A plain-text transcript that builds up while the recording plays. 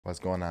What's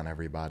going on,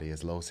 everybody?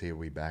 It's Los here.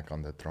 We back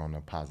on the throne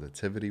of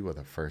positivity where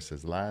the first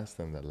is last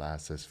and the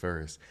last is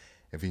first.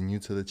 If you're new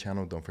to the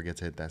channel, don't forget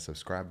to hit that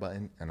subscribe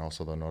button and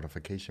also the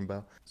notification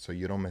bell so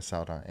you don't miss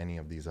out on any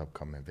of these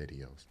upcoming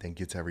videos. Thank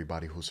you to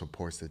everybody who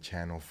supports the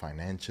channel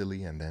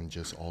financially and then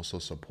just also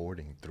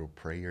supporting through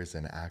prayers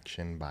and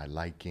action by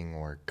liking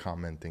or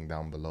commenting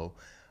down below.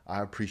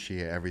 I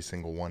appreciate every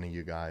single one of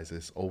you guys.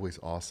 It's always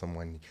awesome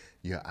when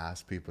you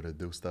ask people to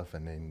do stuff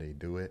and then they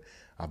do it.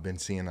 I've been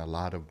seeing a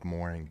lot of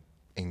more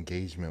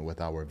engagement with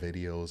our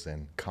videos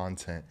and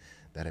content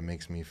that it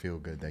makes me feel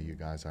good that you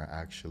guys are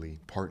actually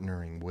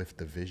partnering with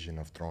the vision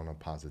of throne of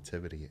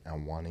positivity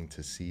and wanting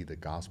to see the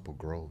gospel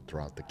grow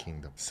throughout the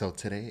kingdom. So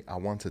today I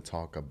want to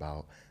talk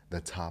about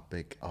the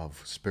topic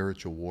of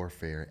spiritual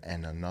warfare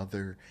and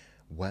another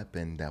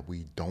weapon that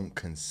we don't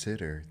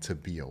consider to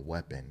be a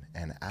weapon.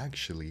 And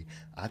actually,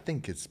 I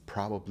think it's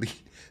probably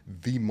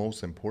the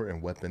most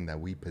important weapon that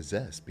we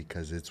possess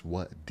because it's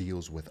what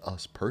deals with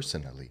us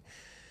personally.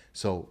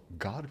 So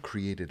God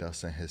created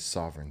us in his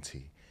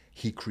sovereignty.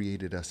 He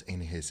created us in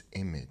his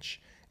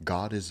image.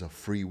 God is a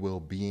free will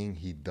being.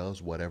 He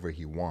does whatever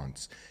he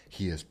wants.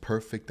 He is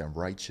perfect and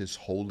righteous,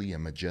 holy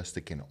and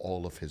majestic in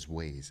all of his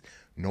ways.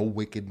 No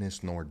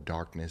wickedness, nor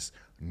darkness,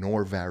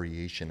 nor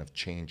variation of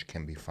change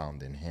can be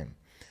found in him.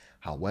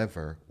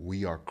 However,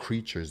 we are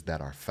creatures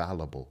that are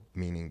fallible,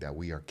 meaning that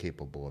we are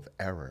capable of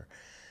error.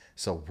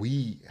 So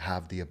we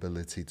have the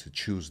ability to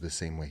choose the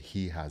same way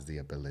he has the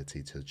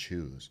ability to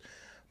choose.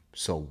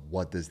 So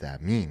what does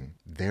that mean?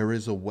 There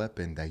is a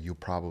weapon that you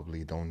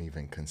probably don't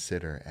even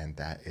consider, and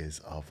that is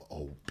of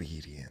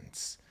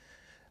obedience.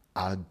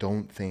 I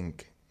don't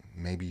think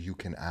maybe you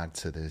can add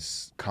to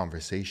this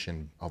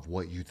conversation of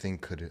what you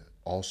think could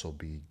also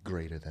be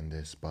greater than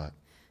this, but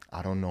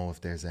I don't know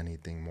if there's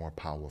anything more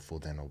powerful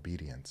than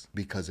obedience.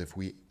 Because if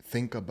we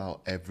think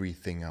about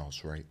everything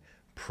else, right?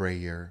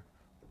 Prayer,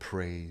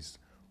 praise,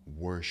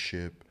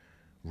 worship,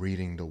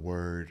 reading the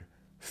word,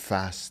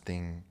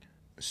 fasting,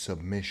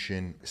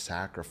 submission,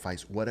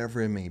 sacrifice,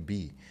 whatever it may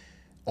be,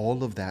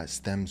 all of that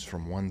stems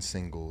from one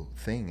single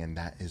thing, and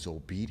that is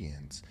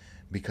obedience.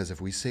 Because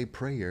if we say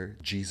prayer,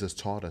 Jesus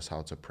taught us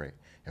how to pray.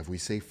 If we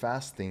say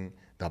fasting,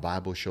 the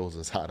Bible shows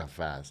us how to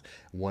fast.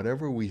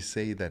 Whatever we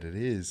say that it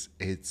is,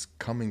 it's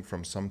coming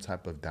from some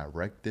type of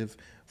directive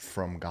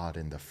from God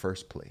in the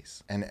first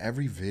place. And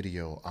every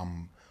video,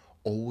 I'm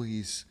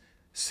always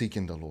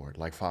seeking the Lord.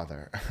 Like,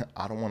 Father,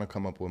 I don't want to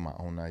come up with my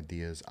own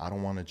ideas. I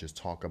don't want to just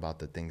talk about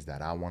the things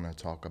that I want to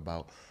talk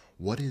about.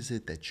 What is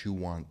it that you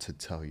want to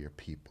tell your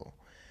people?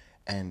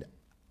 And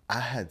I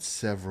had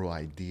several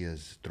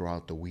ideas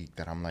throughout the week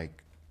that I'm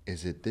like,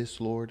 is it this,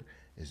 Lord?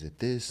 Is it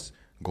this?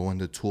 Go in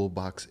the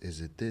toolbox.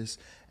 Is it this?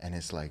 And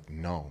it's like,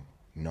 no,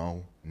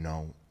 no,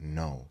 no,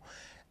 no.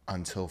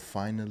 Until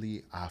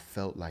finally I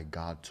felt like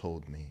God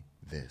told me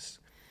this.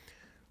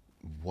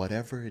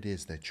 Whatever it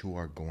is that you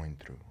are going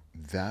through,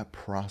 that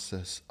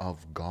process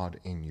of God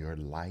in your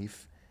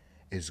life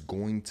is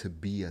going to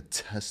be a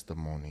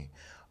testimony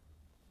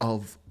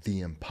of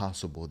the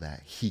impossible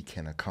that he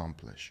can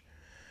accomplish.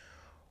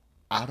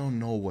 I don't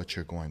know what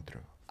you're going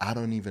through. I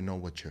don't even know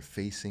what you're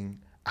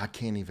facing. I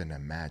can't even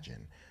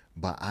imagine.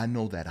 But I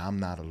know that I'm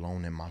not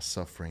alone in my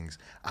sufferings.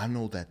 I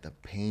know that the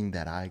pain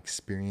that I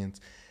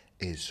experience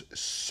is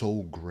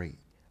so great,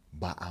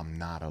 but I'm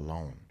not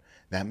alone.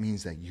 That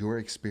means that you're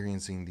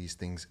experiencing these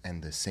things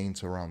and the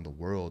saints around the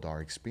world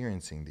are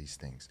experiencing these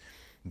things.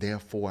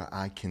 Therefore,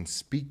 I can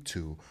speak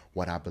to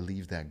what I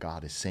believe that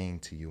God is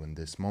saying to you in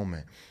this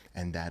moment.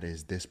 And that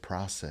is, this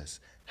process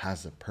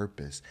has a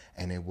purpose,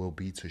 and it will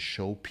be to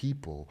show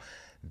people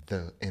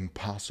the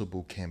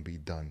impossible can be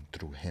done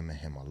through him and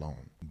him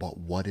alone. But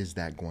what is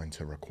that going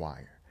to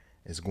require?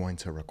 It's going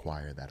to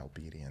require that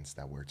obedience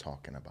that we're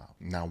talking about.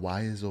 Now,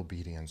 why is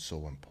obedience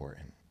so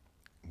important?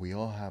 We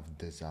all have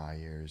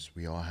desires,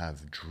 we all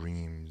have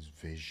dreams,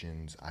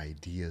 visions,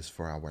 ideas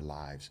for our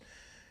lives,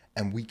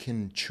 and we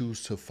can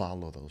choose to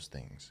follow those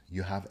things.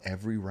 You have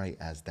every right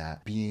as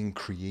that being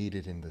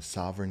created in the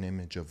sovereign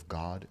image of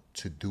God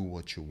to do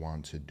what you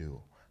want to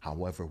do.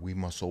 However, we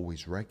must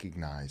always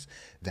recognize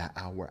that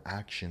our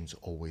actions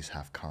always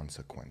have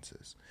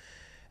consequences.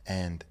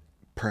 And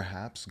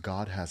perhaps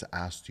God has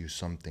asked you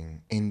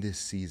something in this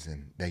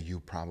season that you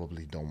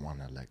probably don't want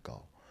to let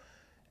go.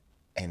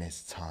 And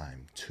it's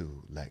time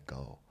to let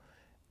go.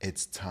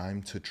 It's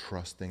time to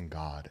trust in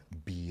God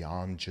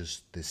beyond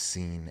just the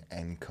scene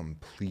and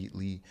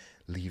completely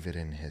leave it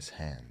in his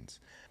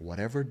hands.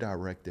 Whatever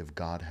directive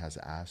God has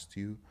asked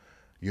you,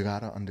 you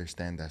got to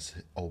understand that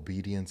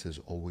obedience is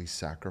always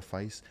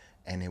sacrifice,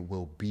 and it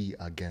will be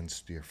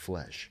against your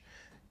flesh.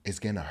 It's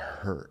going to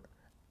hurt.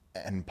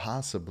 And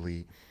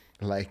possibly,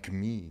 like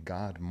me,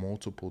 God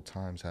multiple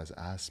times has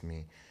asked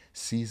me,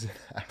 season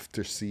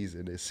after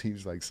season, it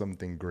seems like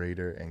something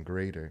greater and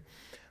greater,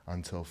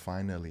 until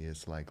finally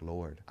it's like,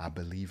 Lord, I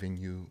believe in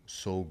you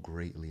so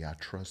greatly. I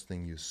trust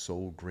in you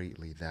so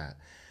greatly that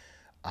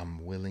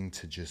I'm willing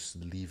to just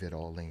leave it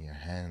all in your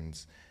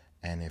hands.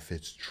 And if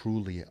it's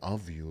truly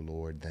of you,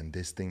 Lord, then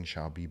this thing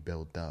shall be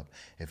built up.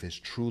 If it's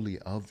truly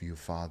of you,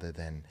 Father,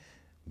 then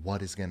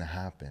what is going to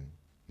happen?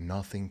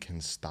 Nothing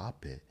can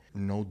stop it.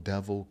 No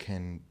devil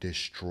can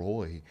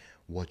destroy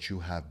what you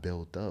have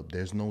built up.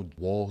 There's no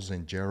walls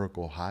in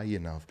Jericho high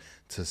enough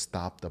to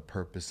stop the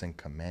purpose and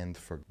command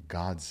for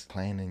God's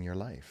plan in your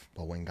life.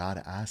 But when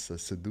God asks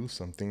us to do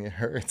something, it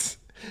hurts.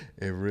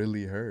 It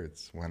really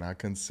hurts. When I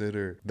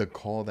consider the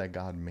call that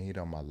God made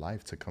on my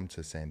life to come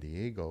to San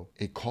Diego,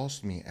 it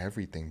cost me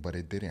everything, but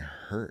it didn't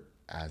hurt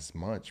as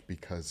much,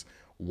 because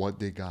what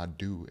did God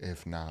do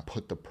if not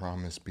put the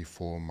promise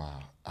before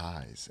my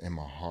eyes and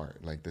my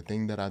heart? Like, the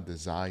thing that I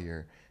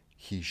desire,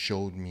 he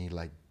showed me,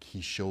 like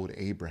he showed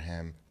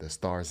Abraham the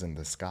stars in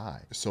the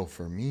sky. So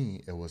for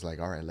me, it was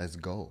like, all right, let's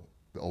go.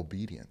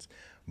 Obedience.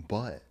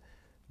 But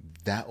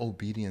that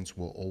obedience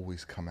will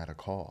always come at a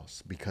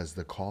cost, because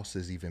the cost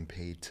is even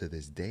paid to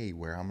this day,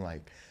 where I'm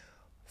like,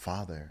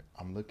 Father,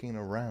 I'm looking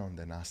around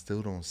and I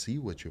still don't see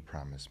what you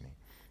promised me.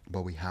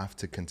 But we have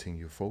to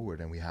continue forward,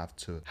 and we have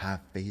to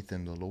have faith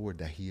in the Lord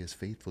that he is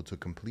faithful to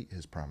complete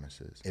his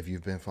promises. If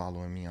you've been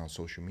following me on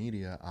social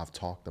media, I've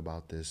talked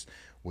about this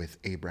with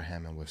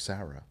Abraham and with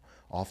Sarah.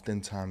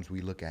 Oftentimes we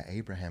look at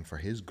Abraham for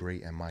his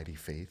great and mighty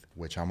faith,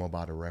 which I'm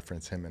about to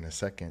reference him in a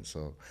second,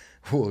 so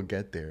we'll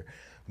get there.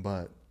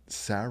 But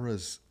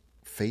Sarah's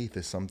faith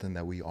is something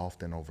that we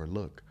often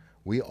overlook.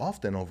 We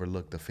often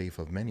overlook the faith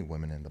of many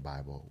women in the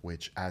Bible,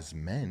 which, as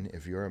men,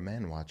 if you're a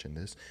man watching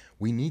this,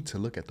 we need to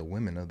look at the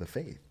women of the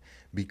faith.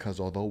 Because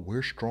although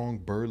we're strong,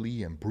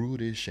 burly, and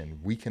brutish,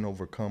 and we can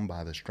overcome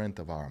by the strength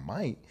of our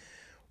might,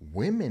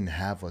 women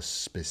have a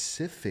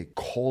specific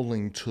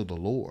calling to the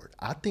Lord.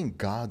 I think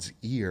God's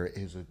ear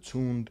is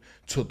attuned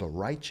to the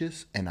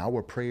righteous, and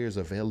our prayers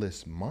avail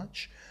us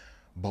much.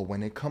 But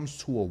when it comes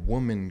to a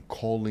woman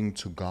calling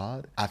to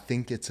God, I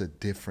think it's a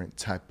different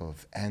type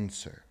of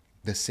answer.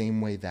 The same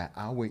way that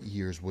our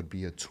ears would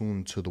be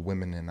attuned to the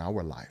women in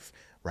our life,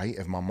 right?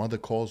 If my mother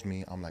calls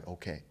me, I'm like,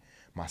 okay.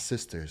 My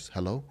sisters,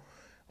 hello?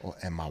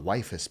 And my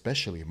wife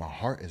especially, my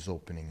heart is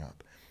opening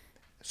up.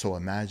 So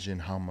imagine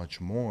how much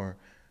more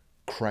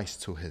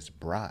Christ to his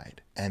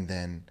bride, and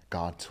then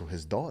God to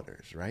his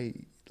daughters,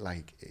 right?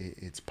 Like,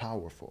 it's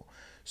powerful.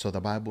 So the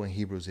Bible in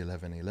Hebrews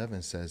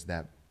 11:11 says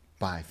that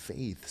by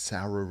faith,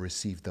 Sarah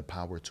received the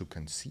power to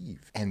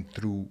conceive. And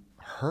through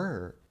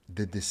her,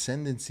 the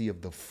descendancy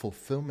of the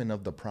fulfillment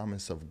of the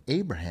promise of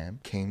Abraham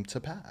came to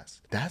pass.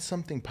 That's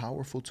something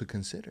powerful to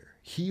consider.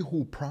 He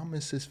who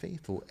promised is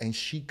faithful, and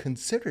she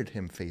considered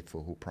him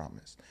faithful who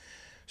promised.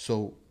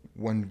 So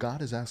when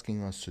God is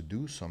asking us to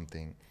do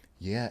something,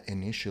 yeah,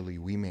 initially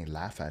we may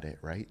laugh at it,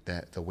 right?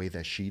 That the way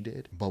that she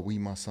did, but we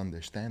must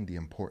understand the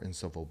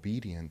importance of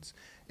obedience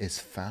is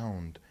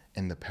found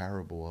in the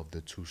parable of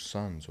the two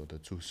sons or the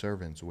two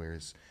servants, where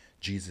it's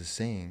Jesus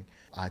saying,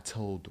 I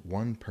told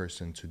one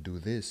person to do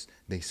this.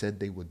 They said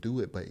they would do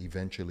it, but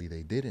eventually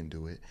they didn't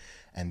do it.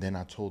 And then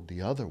I told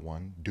the other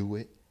one, do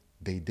it.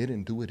 They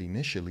didn't do it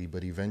initially,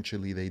 but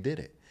eventually they did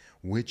it.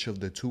 Which of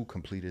the two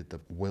completed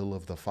the will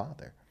of the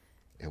Father?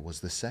 It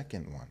was the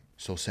second one.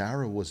 So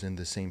Sarah was in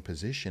the same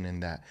position in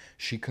that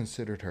she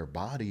considered her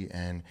body,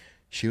 and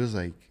she was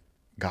like,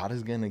 God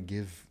is going to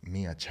give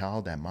me a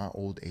child at my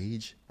old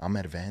age. I'm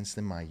advanced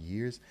in my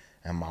years,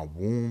 and my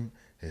womb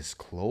is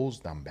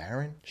closed. I'm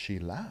barren. She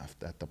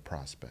laughed at the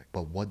prospect.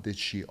 But what did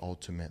she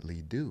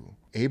ultimately do?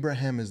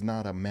 Abraham is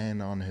not a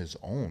man on his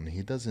own.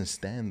 He doesn't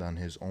stand on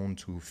his own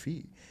 2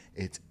 feet.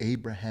 It's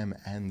Abraham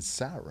and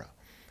Sarah.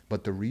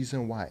 But the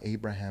reason why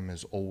Abraham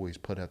is always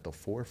put at the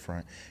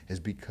forefront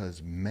is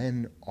because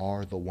men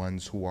are the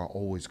ones who are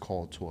always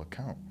called to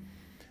account.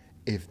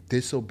 If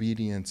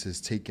disobedience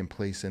is taking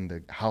place in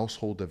the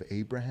household of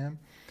Abraham,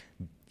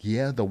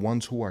 yeah, the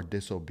ones who are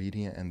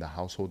disobedient in the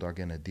household are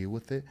going to deal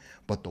with it.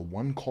 But the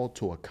one called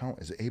to account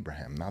is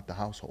Abraham, not the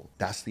household.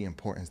 That's the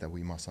importance that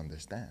we must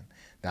understand.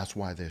 That's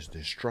why there's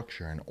this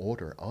structure and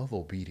order of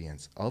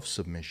obedience, of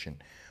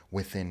submission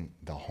within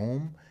the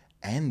home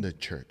and the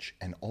church.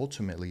 And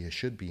ultimately, it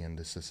should be in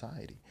the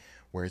society,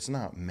 where it's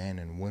not men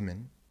and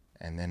women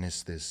and then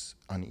it's this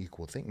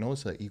unequal thing. No,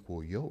 it's an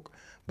equal yoke.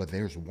 But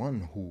there's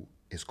one who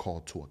is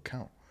called to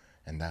account,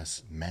 and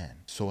that's man.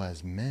 So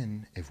as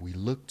men, if we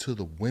look to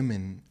the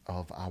women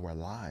of our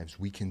lives,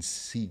 we can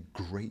see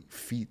great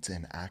feats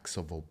and acts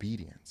of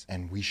obedience,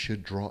 and we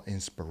should draw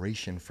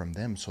inspiration from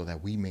them so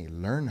that we may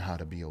learn how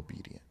to be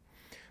obedient.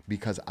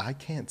 Because I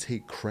can't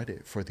take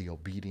credit for the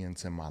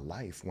obedience in my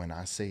life when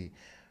I say,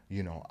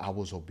 I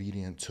was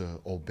obedient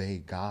to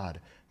obey God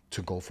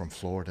to go from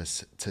Florida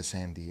to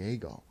San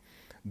Diego.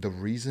 The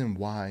reason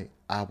why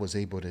I was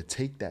able to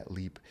take that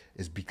leap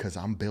is because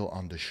I'm built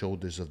on the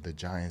shoulders of the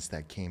giants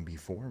that came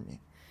before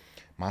me.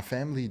 My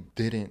family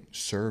didn't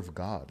serve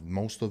God.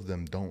 Most of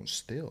them don't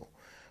still.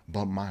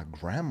 But my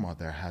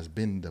grandmother has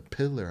been the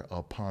pillar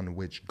upon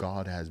which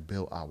God has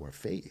built our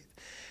faith.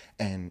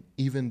 And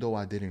even though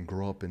I didn't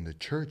grow up in the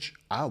church,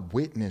 I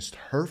witnessed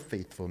her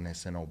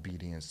faithfulness and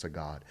obedience to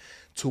God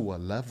to a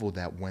level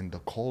that when the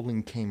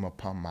calling came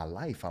upon my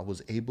life, I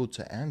was able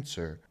to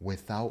answer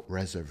without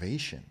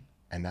reservation.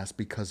 And that's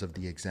because of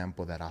the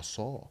example that I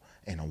saw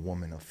in a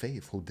woman of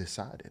faith who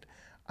decided,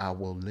 I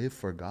will live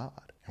for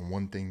God. And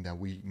one thing that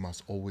we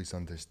must always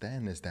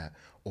understand is that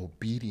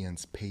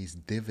obedience pays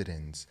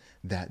dividends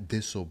that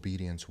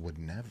disobedience would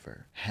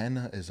never.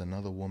 Hannah is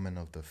another woman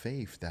of the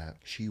faith that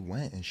she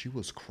went and she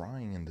was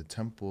crying in the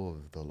temple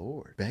of the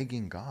Lord,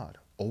 begging God,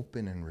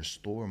 open and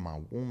restore my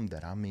womb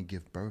that I may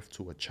give birth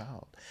to a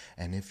child.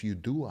 And if you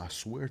do, I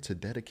swear to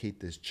dedicate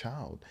this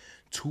child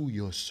to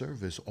your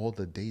service all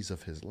the days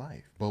of his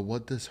life. But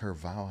what does her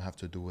vow have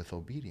to do with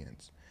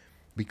obedience?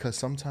 Because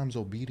sometimes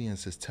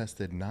obedience is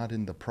tested not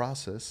in the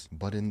process,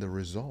 but in the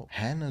result.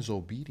 Hannah's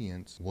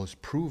obedience was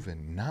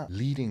proven not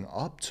leading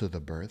up to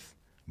the birth,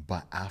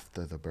 but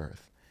after the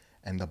birth.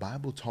 And the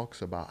Bible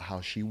talks about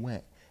how she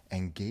went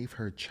and gave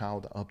her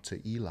child up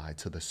to Eli,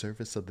 to the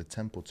service of the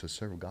temple, to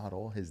serve God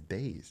all his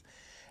days.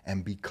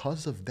 And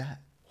because of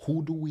that,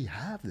 who do we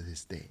have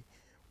this day?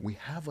 We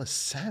have a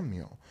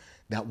Samuel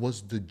that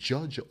was the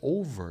judge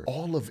over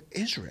all of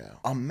Israel,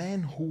 a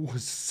man who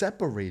was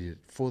separated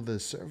for the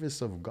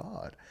service of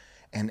God.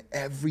 And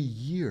every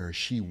year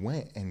she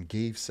went and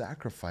gave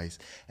sacrifice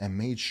and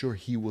made sure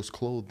he was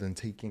clothed and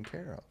taken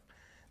care of.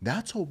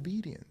 That's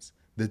obedience.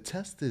 The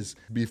test is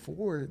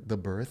before the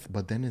birth,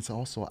 but then it's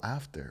also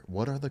after.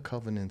 What are the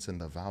covenants and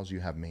the vows you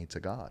have made to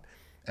God?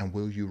 And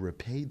will you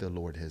repay the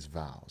Lord his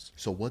vows?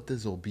 So what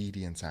does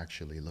obedience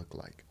actually look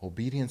like?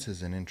 Obedience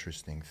is an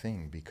interesting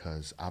thing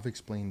because I've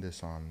explained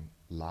this on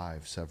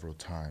live several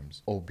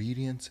times.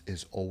 Obedience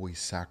is always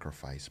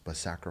sacrifice, but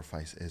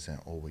sacrifice isn't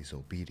always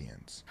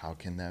obedience. How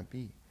can that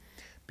be?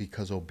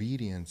 Because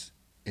obedience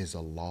is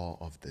a law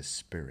of the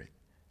Spirit.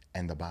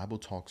 And the Bible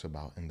talks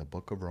about in the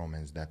book of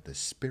Romans that the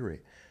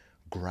Spirit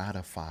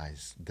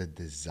gratifies the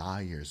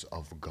desires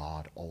of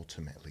God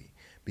ultimately,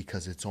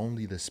 because it's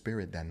only the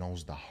Spirit that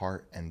knows the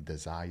heart and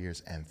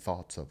desires and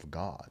thoughts of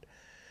God.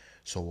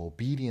 So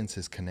obedience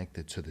is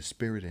connected to the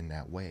Spirit in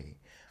that way.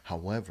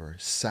 However,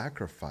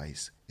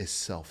 sacrifice is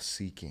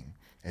self-seeking,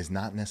 is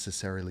not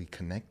necessarily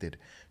connected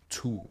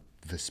to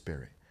the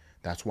Spirit.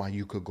 That's why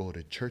you could go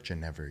to church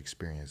and never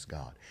experience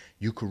God.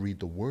 You could read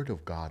the Word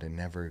of God and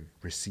never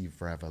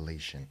receive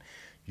revelation.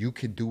 You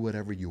could do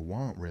whatever you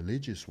want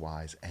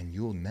religious-wise and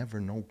you'll never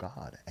know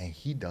God and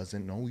he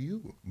doesn't know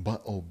you.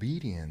 But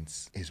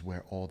obedience is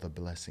where all the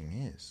blessing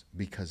is,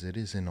 because it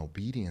is in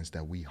obedience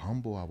that we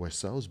humble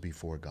ourselves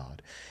before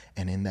God.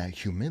 And in that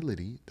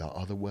humility, the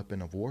other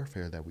weapon of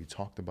warfare that we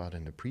talked about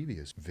in the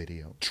previous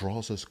video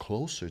draws us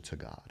closer to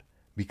God.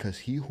 Because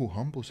he who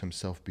humbles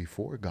himself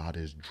before God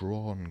is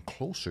drawn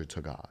closer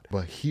to God.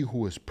 But he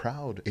who is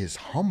proud is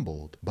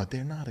humbled, but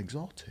they're not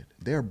exalted.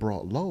 They're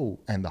brought low,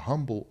 and the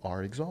humble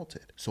are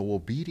exalted. So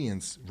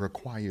obedience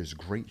requires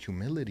great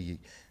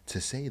humility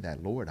to say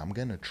that, Lord, I'm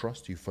going to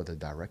trust you for the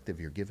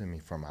directive you're giving me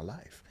for my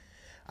life.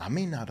 I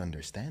may not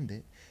understand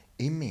it.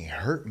 It may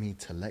hurt me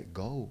to let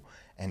go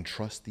and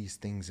trust these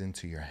things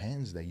into your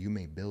hands that you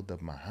may build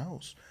up my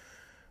house.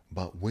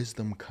 But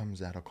wisdom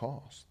comes at a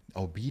cost.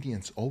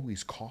 Obedience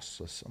always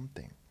costs us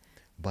something.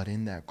 But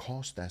in that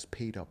cost that's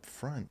paid up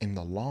front, in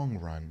the long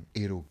run,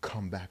 it'll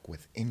come back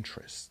with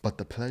interest. But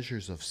the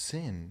pleasures of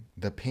sin,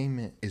 the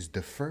payment is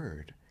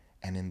deferred.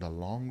 And in the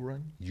long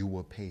run, you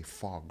will pay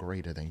far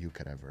greater than you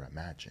could ever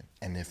imagine.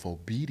 And if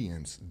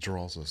obedience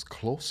draws us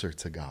closer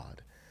to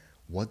God,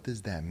 what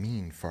does that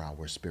mean for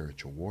our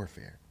spiritual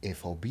warfare?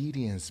 If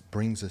obedience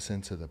brings us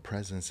into the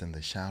presence and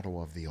the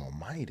shadow of the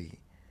Almighty,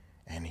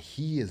 and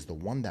he is the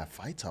one that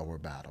fights our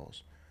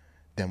battles,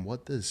 then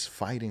what does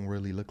fighting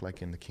really look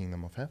like in the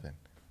kingdom of heaven?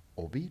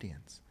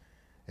 Obedience.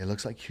 It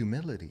looks like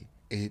humility.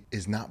 It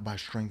is not by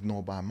strength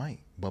nor by might,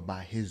 but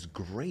by his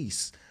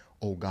grace,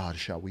 oh God,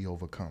 shall we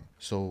overcome.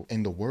 So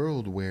in the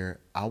world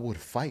where I would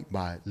fight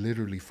by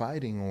literally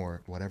fighting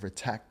or whatever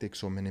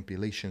tactics or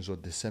manipulations or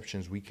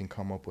deceptions we can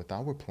come up with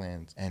our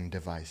plans and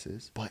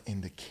devices, but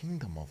in the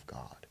kingdom of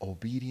God,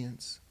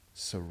 obedience,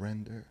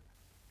 surrender,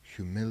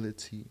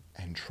 humility,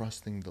 and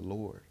trusting the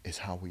Lord is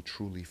how we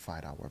truly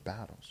fight our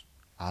battles.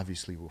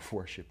 Obviously with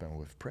worship and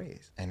with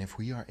praise. And if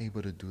we are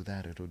able to do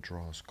that, it'll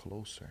draw us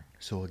closer.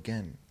 So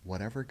again,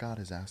 whatever God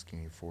is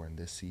asking you for in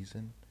this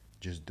season,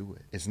 just do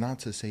it. It's not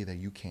to say that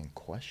you can't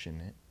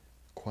question it.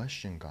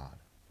 Question God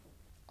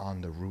on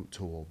the route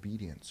to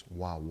obedience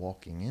while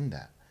walking in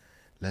that.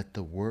 Let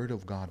the word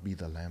of God be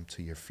the lamp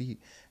to your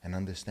feet, and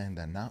understand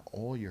that not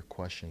all your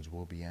questions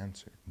will be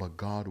answered. But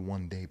God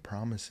one day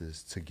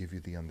promises to give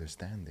you the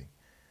understanding.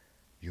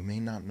 You may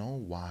not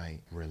know why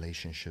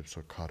relationships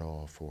were cut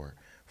off or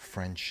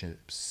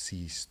friendships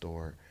ceased,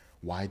 or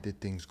why did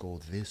things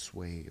go this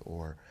way,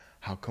 or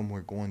how come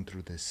we're going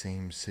through the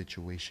same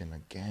situation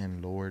again,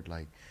 Lord?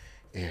 Like,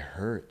 it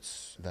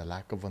hurts. The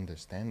lack of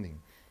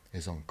understanding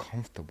is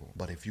uncomfortable.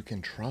 But if you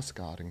can trust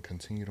God and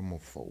continue to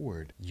move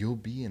forward, you'll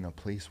be in a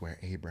place where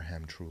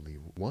Abraham truly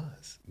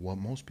was. What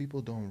most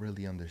people don't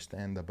really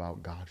understand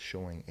about God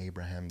showing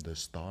Abraham the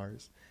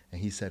stars,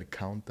 and he said,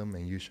 count them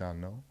and you shall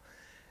know,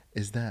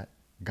 is that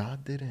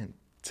God didn't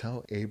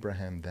tell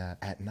Abraham that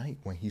at night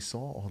when he saw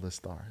all the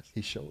stars.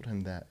 He showed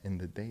him that in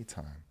the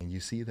daytime. And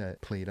you see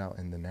that played out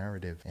in the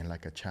narrative in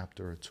like a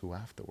chapter or two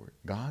afterward.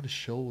 God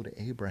showed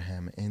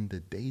Abraham in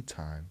the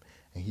daytime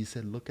And he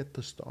said, look at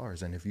the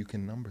stars, and if you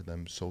can number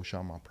them, so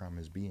shall my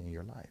promise be in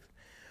your life.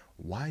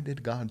 Why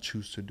did God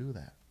choose to do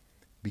that?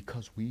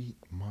 Because we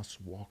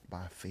must walk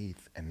by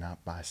faith and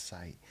not by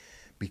sight.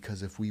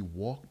 Because if we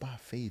walk by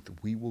faith,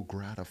 we will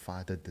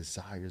gratify the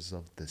desires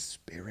of the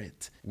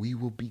Spirit. We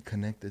will be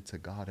connected to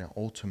God and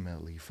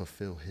ultimately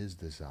fulfill His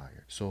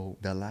desire. So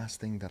the last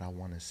thing that I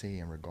want to say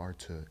in regard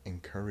to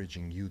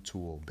encouraging you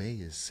to obey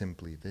is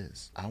simply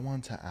this. I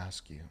want to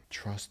ask you,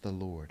 trust the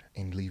Lord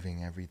in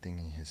leaving everything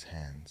in His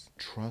hands.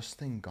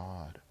 Trust in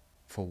God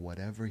for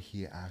whatever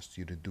He asked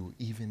you to do,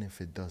 even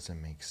if it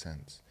doesn't make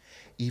sense.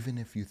 Even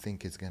if you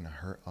think it's going to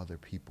hurt other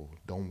people,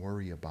 don't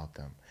worry about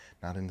them.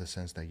 Not in the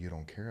sense that you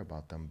don't care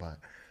about them, but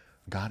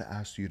God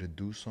asked you to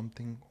do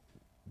something,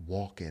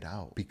 walk it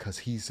out, because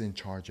He's in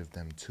charge of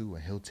them too,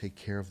 and He'll take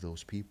care of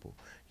those people,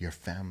 your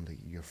family,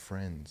 your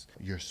friends,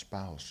 your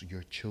spouse,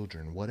 your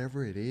children,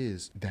 whatever it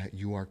is that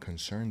you are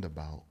concerned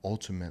about.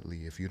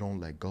 Ultimately, if you don't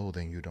let go,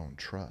 then you don't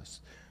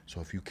trust.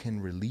 So if you can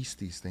release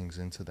these things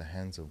into the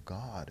hands of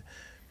God,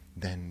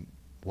 then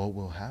what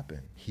will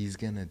happen? He's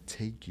going to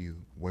take you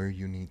where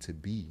you need to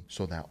be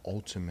so that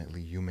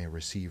ultimately you may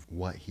receive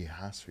what He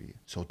has for you.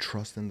 So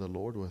trust in the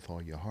Lord with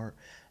all your heart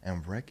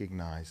and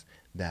recognize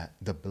that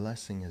the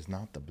blessing is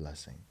not the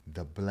blessing.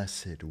 The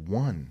blessed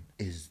one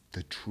is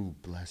the true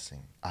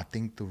blessing. I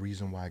think the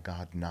reason why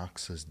God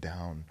knocks us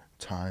down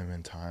time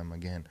and time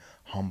again,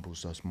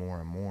 humbles us more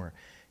and more,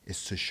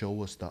 is to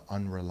show us the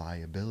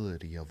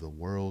unreliability of the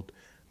world,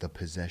 the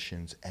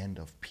possessions, and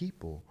of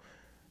people.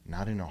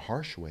 Not in a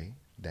harsh way,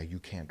 that you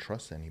can't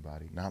trust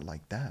anybody, not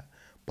like that,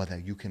 but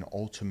that you can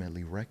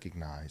ultimately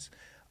recognize,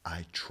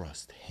 I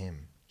trust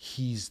Him.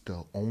 He's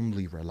the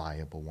only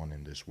reliable one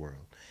in this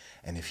world.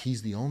 And if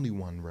He's the only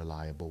one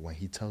reliable, when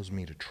He tells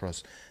me to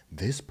trust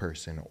this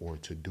person or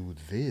to do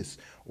this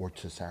or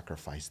to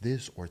sacrifice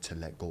this or to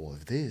let go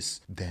of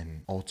this,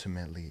 then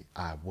ultimately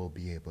I will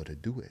be able to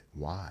do it.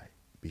 Why?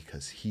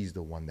 Because He's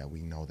the one that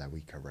we know that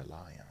we can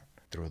rely on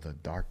through the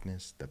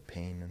darkness, the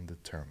pain, and the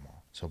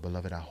turmoil. So,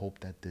 beloved, I hope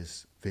that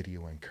this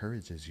video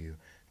encourages you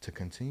to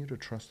continue to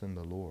trust in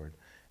the Lord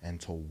and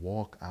to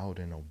walk out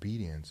in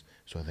obedience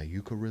so that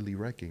you could really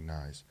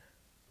recognize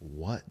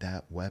what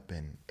that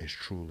weapon is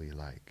truly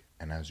like.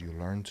 And as you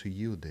learn to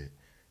yield it,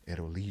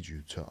 it'll lead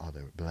you to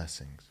other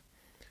blessings.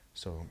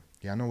 So,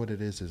 y'all know what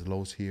it is. It's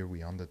Los here.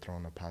 We on the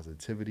throne of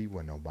positivity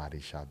where nobody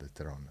shall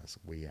dethrone us.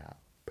 We out.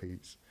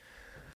 Peace.